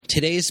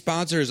Today's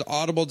sponsor is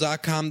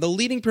Audible.com, the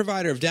leading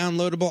provider of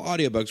downloadable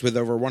audiobooks with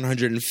over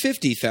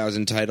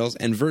 150,000 titles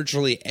and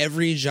virtually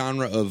every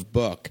genre of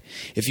book.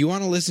 If you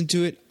want to listen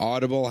to it,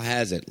 Audible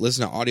has it.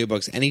 Listen to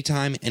audiobooks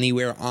anytime,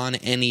 anywhere, on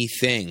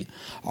anything.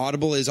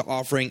 Audible is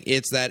offering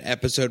It's That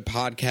Episode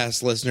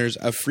podcast listeners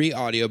a free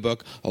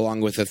audiobook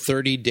along with a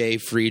 30-day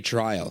free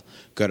trial.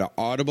 Go to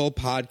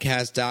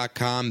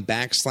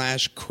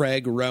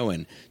audiblepodcast.com/Craig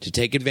Rowan to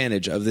take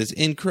advantage of this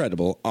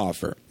incredible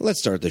offer. Let's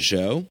start the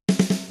show.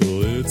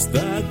 Well, it's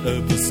that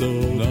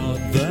episode,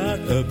 not that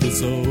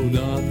episode,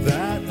 not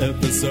that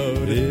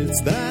episode.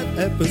 It's that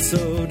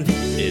episode.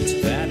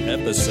 It's that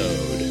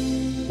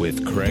episode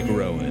with Craig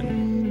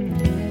Rowan.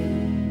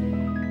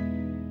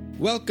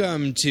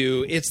 Welcome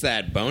to It's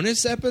That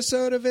bonus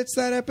episode of It's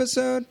That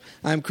Episode.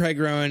 I'm Craig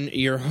Rowan,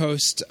 your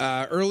host.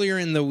 Earlier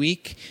in the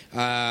week,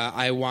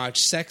 I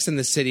watched Sex and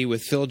the City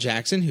with Phil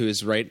Jackson, who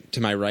is right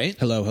to my right.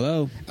 Hello,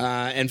 hello.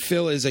 And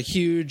Phil is a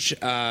huge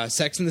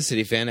Sex and the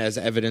City fan, as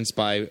evidenced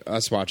by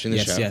us watching the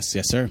show. Yes,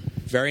 sir.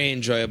 Very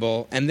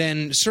enjoyable. And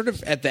then sort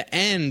of at the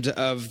end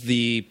of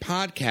the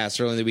podcast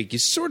early in the week, you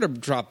sort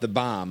of dropped the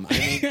bomb.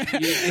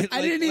 I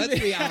mean, let's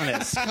be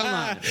honest. Come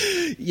on.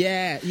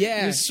 Yeah.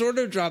 You sort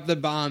of dropped the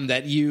bomb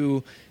that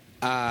you,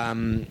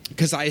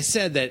 because I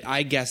said that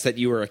I guessed that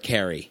you were a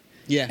Carrie.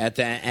 Yeah. At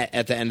the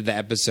end of the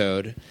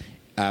episode,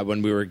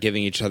 when we were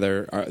giving each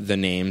other the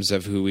names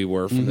of who we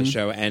were from the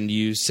show, and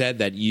you said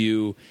that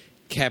you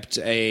kept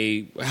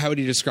how would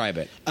you describe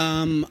it?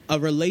 A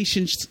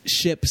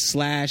relationship /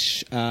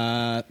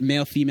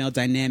 male-female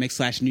dynamic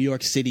 / New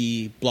York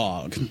City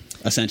blog,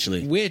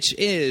 essentially. Which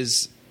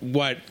is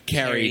what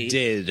Carrie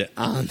did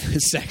on the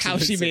Sex How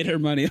and the she City. made her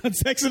money on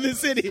Sex and the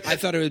City. I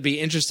thought it would be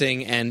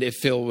interesting, and if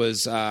Phil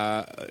was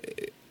up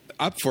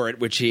for it,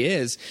 which he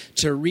is,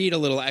 to read a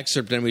little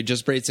excerpt, and we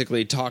just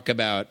basically talk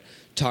about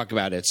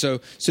it. So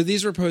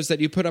these were posts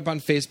that you put up on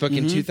Facebook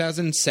in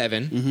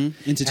 2007.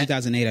 Into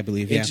 2008, I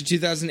believe, Into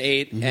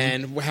 2008,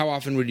 and how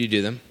often would you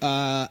do them?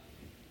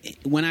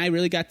 when I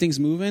really got things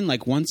moving,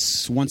 like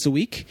once a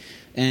week,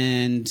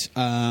 and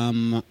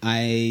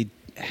I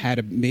had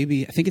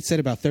I think it said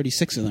about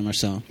 36 of them or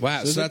so.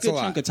 Wow, so that's a a good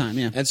lot. chunk of time,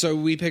 yeah. And so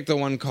we picked the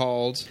one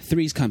called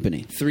Three's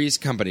Company. Three's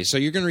Company. So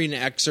you're going to read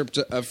an excerpt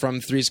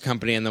from Three's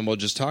Company, and then we'll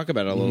just talk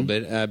about it a little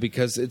bit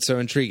because it's so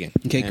intriguing.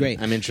 Okay, and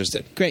great. I'm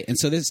interested. Great. And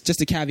so this, just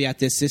to caveat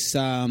this is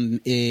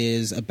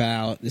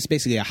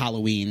basically a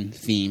Halloween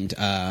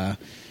themed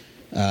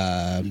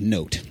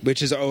note.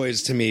 Which is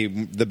always, to me,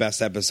 the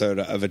best episode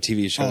of a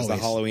TV show is the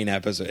Always. Halloween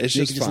episode. It's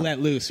You just can fun. let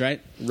loose,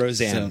 right?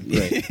 Roseanne.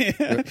 Great.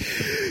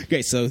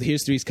 Great. So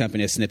here's Three's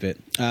Company, a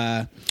snippet.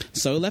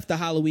 So I left the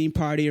Halloween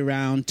party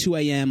around 2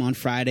 a.m. on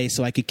Friday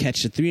so I could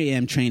catch the 3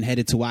 a.m. train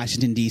headed to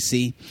Washington,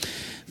 D.C.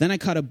 Then I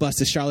caught a bus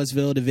to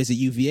Charlottesville to visit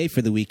UVA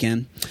for the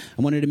weekend.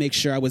 I wanted to make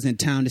sure I was in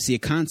town to see a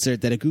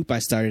concert that a group I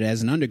started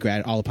as an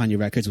undergrad, All Upon Your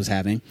Records, was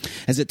having.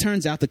 As it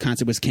turns out, the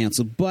concert was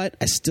canceled, but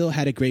I still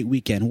had a great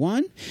weekend.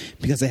 One,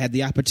 because I had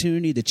the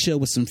opportunity to chill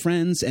with some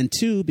friends, and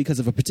two, because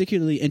of a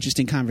particularly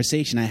interesting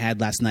conversation I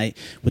had last night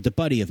with a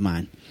buddy of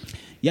mine.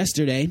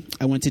 Yesterday,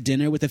 I went to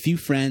dinner with a few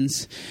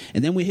friends,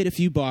 and then we hit a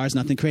few bars,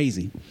 nothing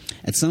crazy.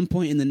 At some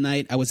point in the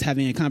night, I was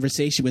having a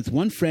conversation with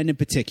one friend in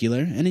particular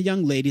and a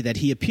young lady that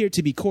he appeared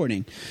to be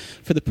courting.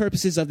 For the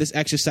purposes of this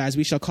exercise,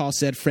 we shall call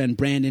said friend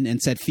Brandon and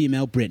said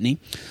female Brittany.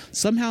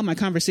 Somehow, my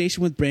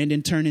conversation with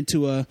Brandon turned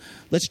into a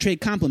let's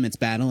trade compliments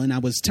battle, and I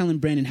was telling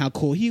Brandon how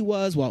cool he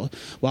was while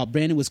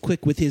Brandon was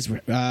quick with his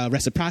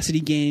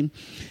reciprocity game.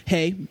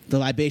 Hey, the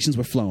libations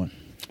were flowing.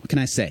 What can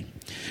I say?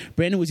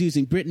 Brandon was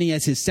using Brittany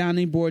as his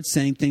sounding board,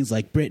 saying things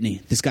like, Brittany,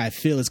 this guy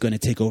Phil is going to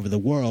take over the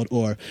world,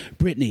 or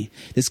Brittany,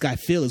 this guy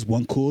Phil is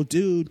one cool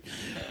dude.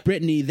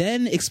 Brittany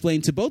then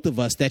explained to both of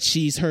us that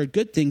she's heard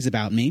good things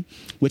about me,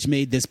 which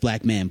made this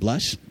black man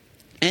blush,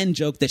 and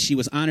joked that she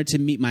was honored to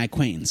meet my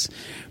acquaintance.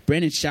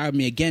 Brandon showered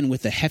me again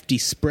with a hefty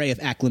spray of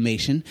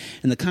acclamation,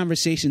 and the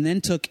conversation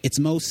then took its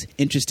most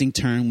interesting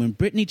turn when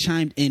Brittany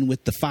chimed in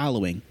with the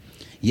following.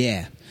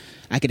 Yeah,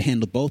 I could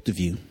handle both of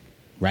you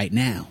right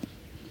now.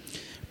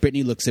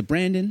 Brittany looks at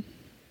Brandon,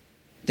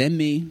 then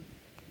me,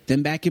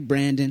 then back at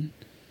Brandon.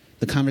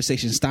 The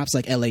conversation stops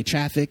like LA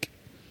traffic.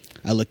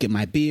 I look at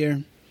my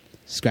beer,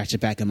 scratch the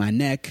back of my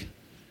neck,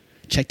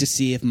 check to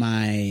see if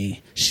my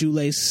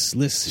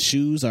shoelaceless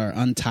shoes are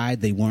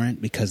untied. They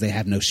weren't because they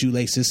have no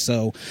shoelaces,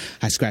 so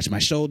I scratch my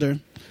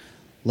shoulder,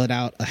 let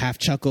out a half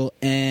chuckle,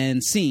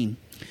 and scene.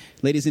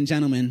 Ladies and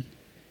gentlemen,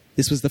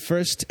 this was the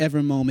first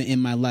ever moment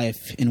in my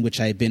life in which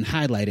I had been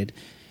highlighted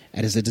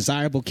as a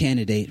desirable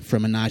candidate for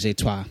Ménage à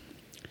Trois.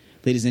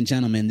 Ladies and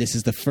gentlemen, this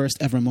is the first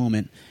ever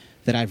moment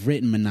that I've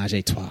written Ménage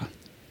à Trois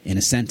in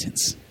a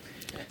sentence.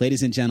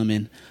 Ladies and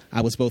gentlemen,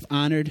 I was both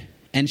honored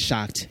and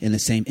shocked in the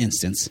same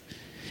instance.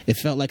 It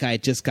felt like I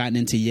had just gotten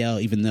into Yale,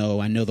 even though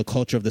I know the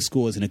culture of the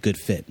school isn't a good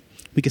fit.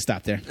 We can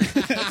stop there.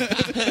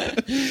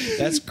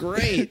 That's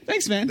great.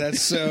 Thanks, man.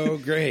 That's so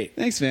great.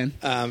 Thanks, man.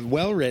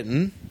 Well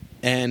written.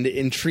 and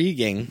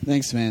intriguing.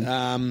 Thanks,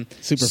 man.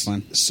 Super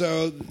fun.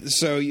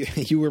 So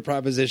you were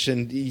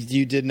propositioned.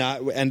 You did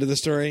not end of the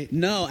story.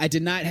 No, I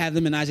did not have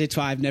the menage a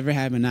trois. I've never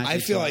had menage a trois. I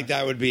feel like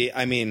that would be.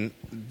 I mean,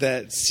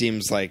 that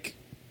seems like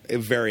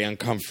very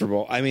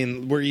uncomfortable. I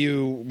mean, were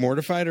you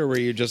mortified or were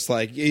you just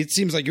like? It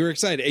seems like you were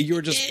excited. You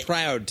were just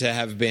proud to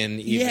have been.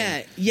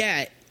 Even.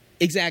 Yeah.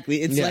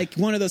 Exactly. It's like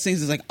one of those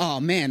things. Is like, oh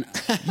man,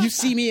 you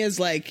see me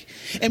as like,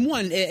 and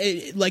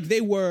like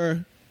they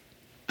were,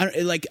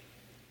 like,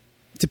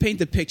 to paint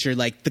the picture.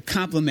 Like the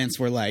compliments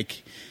were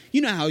like,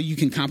 you know how you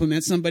can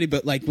compliment somebody,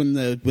 but like when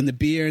the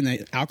beer and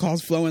the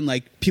alcohol's flowing,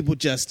 like people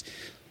just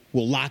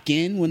will lock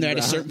in when they're at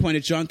a certain point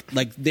of drunk.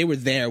 Like they were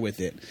there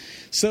with it,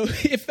 so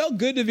it felt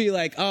good to be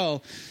like,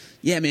 oh.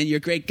 Yeah, man, you're a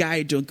great guy.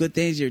 You're doing good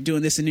things. You're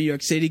doing this in New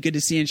York City. Good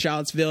to see you in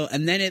Charlottesville.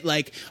 And then it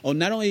like, oh,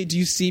 not only do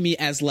you see me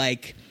as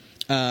like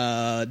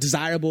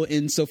desirable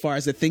insofar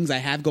as the things I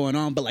have going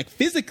on, but like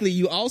physically,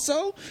 you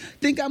also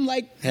think I'm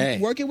like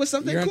working with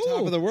something you're cool. on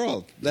top of the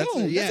world. That's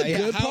a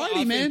good party,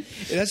 often, man.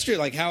 That's true.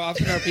 Like how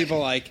often are people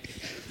like,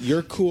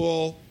 you're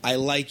cool, I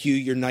like you,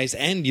 you're nice,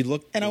 and you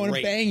look and I want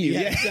to bang you.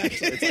 Yeah,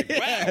 exactly. It's like,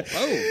 wow.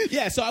 Oh.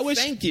 Yeah, so I was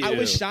Thank you. I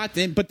was shocked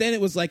then, but then it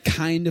was like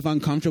kind of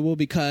uncomfortable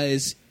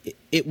because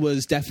it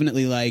was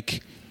definitely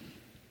like,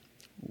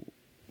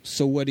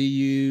 so what are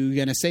you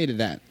going to say to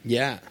that?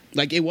 Yeah.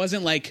 Like, it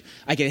wasn't like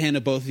I could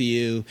handle both of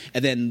you,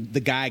 and then the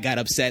guy got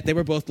upset. They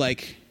were both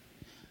like,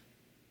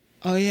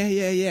 oh,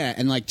 yeah.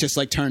 And, like, just,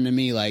 like, turned to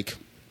me like,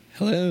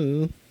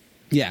 hello.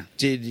 Yeah.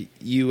 Did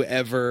you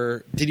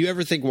ever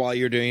think while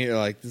you were doing it, you're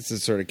like, this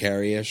is sort of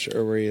Carrie-ish,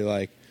 or were you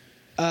like...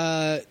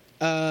 Yeah,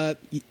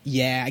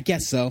 I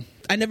guess so.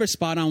 I never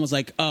spot on was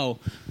like, oh,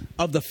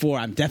 of the four,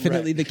 I'm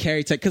definitely the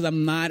Carrie type because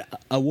I'm not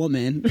a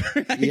woman.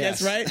 I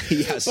guess, right?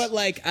 Yes. But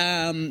like,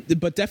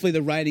 but definitely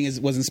the writing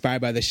was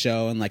inspired by the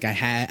show, and like I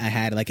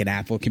had like an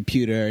Apple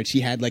computer, and she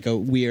had like a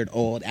weird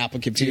old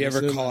Apple computer. Do you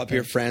ever call up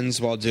your friends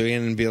while doing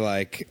it and be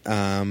like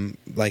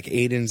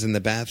Aiden's in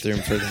the bathroom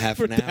for half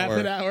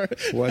an hour.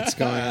 What's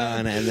going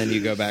on? And then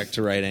you go back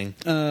to writing.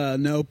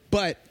 No,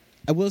 but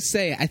I will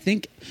say, I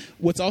think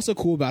what's also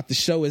cool about the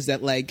show is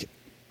that like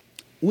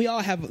we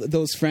all have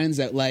those friends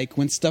that like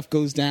when stuff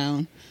goes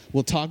down,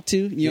 we'll talk to.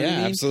 You know what I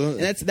mean?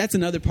 Absolutely. And that's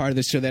another part of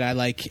the show that I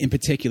like in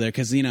particular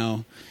because you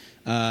know.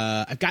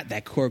 I've got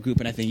that core group,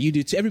 and I think you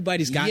do too.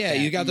 Everybody's got that. Yeah,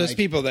 you got those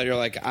people that you're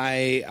like,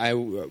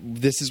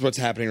 this is what's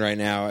happening right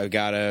now. I've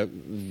got to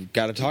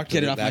talk to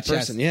Get it off that my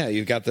person. chest. Yeah,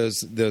 you've got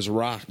those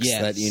rocks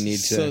that you need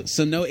to.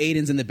 So no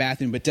Aiden's in the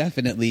bathroom, but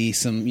definitely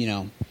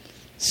some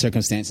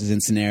circumstances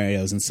and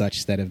scenarios and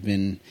such that have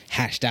been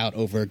hashed out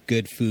over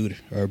good food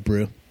or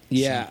brew.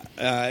 Yeah,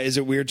 is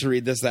it weird to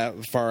read this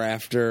that far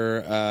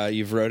after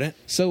you've wrote it?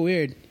 So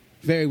weird,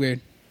 very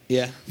weird.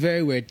 Yeah,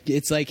 very weird.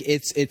 It's like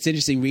it's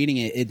interesting reading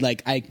it. It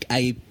like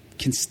I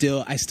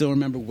still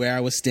remember where I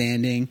was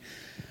standing.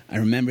 I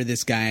remember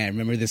this guy. I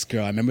remember this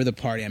girl. I remember the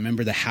party. I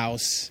remember the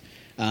house.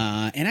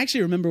 And I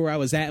actually remember where I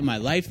was at in my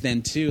life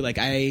then too. Like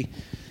I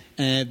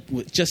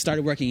just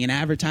started working in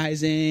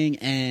advertising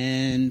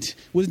and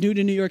was new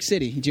to New York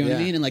City. Do you know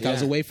what I mean? And like I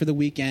was away for the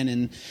weekend,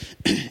 and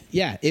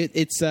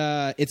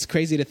it's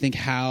crazy to think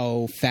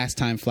how fast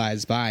time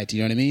flies by. Do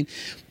you know what I mean?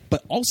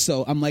 But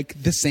also, I'm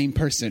like the same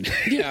person.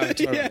 Yeah,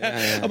 totally.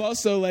 Yeah. I'm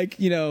also like,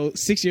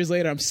 6 years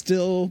later, I'm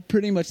still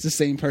pretty much the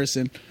same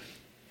person.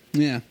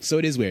 Yeah, so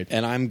it is weird.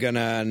 And I'm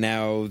gonna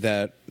now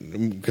that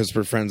because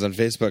we're friends on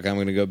Facebook, I'm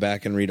gonna go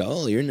back and read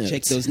all your notes.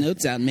 Check those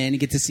notes out, man. You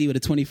get to see what a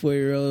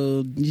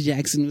 24-year-old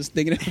Jackson was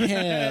thinking about.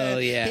 Hell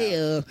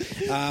yeah!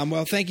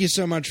 Well, thank you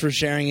so much for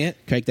sharing it,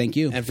 Craig. Thank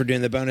you, and for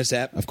doing the bonus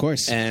app, of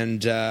course.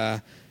 And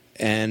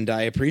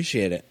I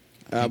appreciate it.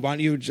 Why don't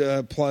you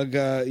plug?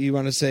 You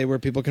want to say where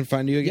people can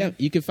find you again?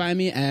 Yeah, you can find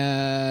me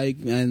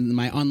in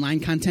my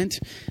online content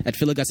at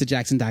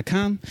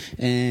PhilAugustaJackson.com.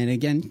 And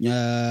again,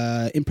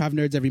 Improv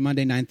Nerds every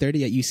Monday,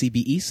 9:30 at UCB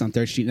East on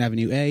 3rd Street and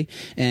Avenue A.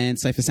 And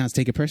Cypher Sounds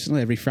Take It Personal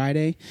every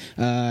Friday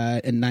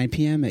at 9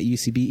 p.m. at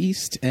UCB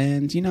East.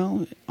 And,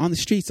 on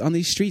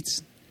these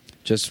streets.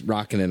 Just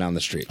rocking it on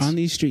the streets. On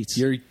these streets.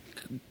 You're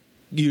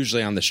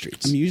usually on the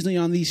streets. I'm usually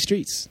on these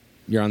streets.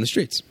 You're on the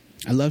streets.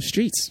 I love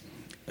streets.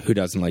 Who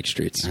doesn't like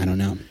streets? I don't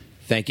know.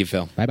 Thank you,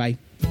 Phil. Bye-bye.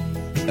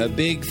 A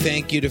big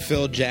thank you to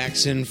Phil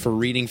Jackson for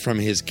reading from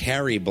his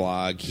Carrie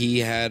blog. He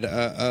had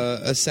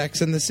a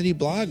Sex and the City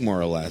blog, more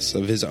or less,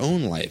 of his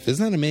own life.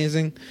 Isn't that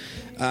amazing?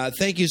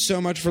 Thank you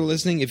so much for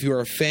listening. If you're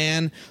a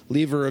fan,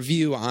 leave a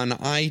review on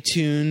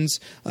iTunes.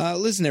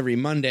 Listen every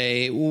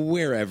Monday,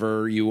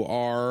 wherever you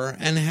are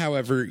and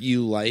however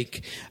you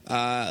like.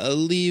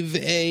 Leave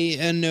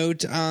a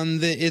note on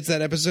the It's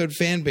That Episode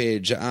fan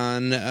page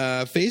on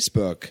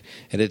Facebook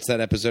at It's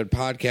That Episode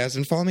Podcast,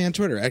 and follow me on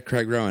Twitter at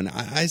Craig Rowan.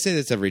 I say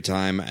this every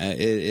time.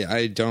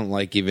 I don't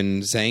like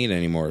even saying it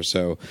anymore,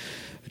 so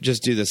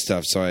just do this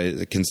stuff so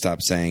I can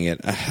stop saying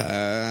it.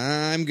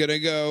 I'm going to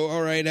go.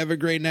 All right, have a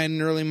great night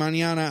and early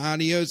mañana.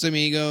 Adios,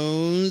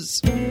 amigos.